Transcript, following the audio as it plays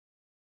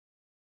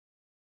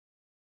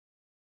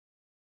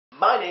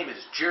My name is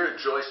Jared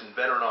Joyce,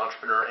 inventor and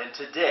entrepreneur, and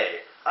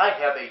today I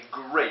have a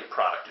great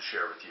product to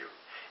share with you.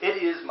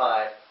 It is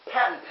my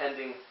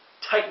patent-pending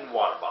Titan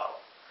water bottle.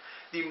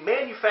 The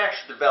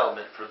manufacturer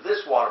development for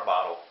this water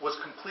bottle was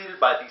completed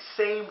by the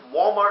same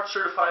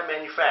Walmart-certified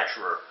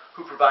manufacturer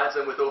who provides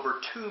them with over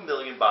 2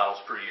 million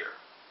bottles per year.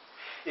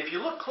 If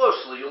you look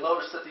closely, you'll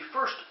notice that the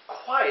first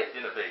quiet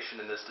innovation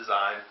in this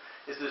design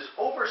is this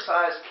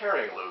oversized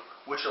carrying loop,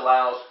 which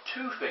allows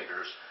two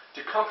fingers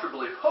to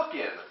comfortably hook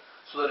in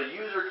so that a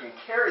user can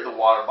carry the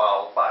water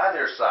bottle by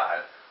their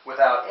side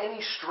without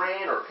any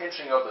strain or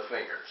pinching of the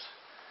fingers.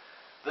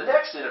 The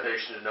next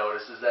innovation to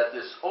notice is that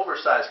this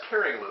oversized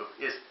carrying loop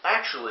is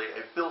actually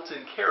a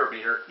built-in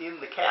carabiner in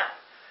the cap.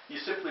 You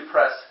simply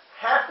press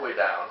halfway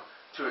down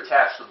to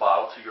attach the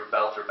bottle to your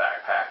belt or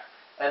backpack,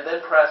 and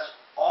then press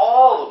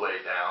all the way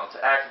down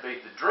to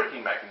activate the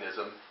drinking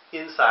mechanism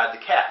inside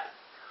the cap.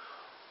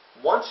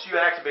 Once you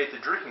activate the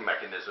drinking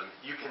mechanism,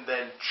 you can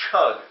then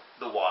chug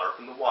the water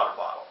from the water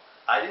bottle.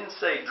 I didn't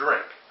say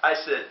drink, I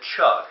said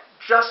chug,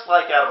 just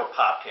like out of a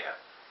pop can.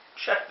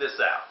 Check this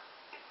out.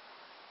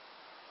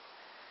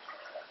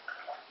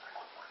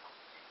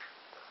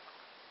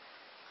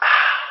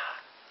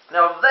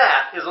 Now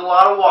that is a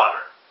lot of water.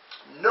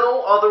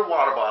 No other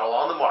water bottle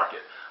on the market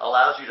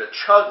allows you to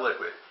chug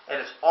liquid,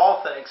 and it's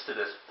all thanks to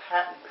this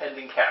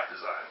patent-pending cap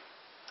design.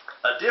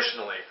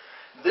 Additionally,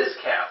 this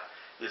cap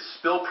is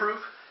spill-proof,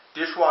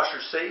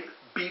 dishwasher safe,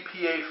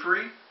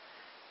 BPA-free,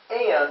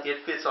 and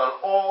it fits on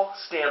all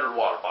standard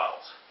water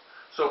bottles.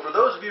 So for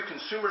those of you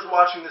consumers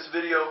watching this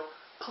video,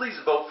 please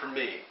vote for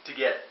me to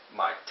get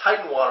my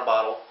Titan water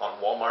bottle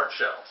on Walmart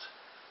shelves.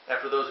 And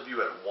for those of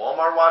you at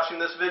Walmart watching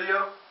this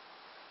video,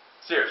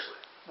 seriously,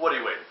 what are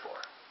you waiting for?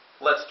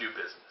 Let's do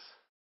business.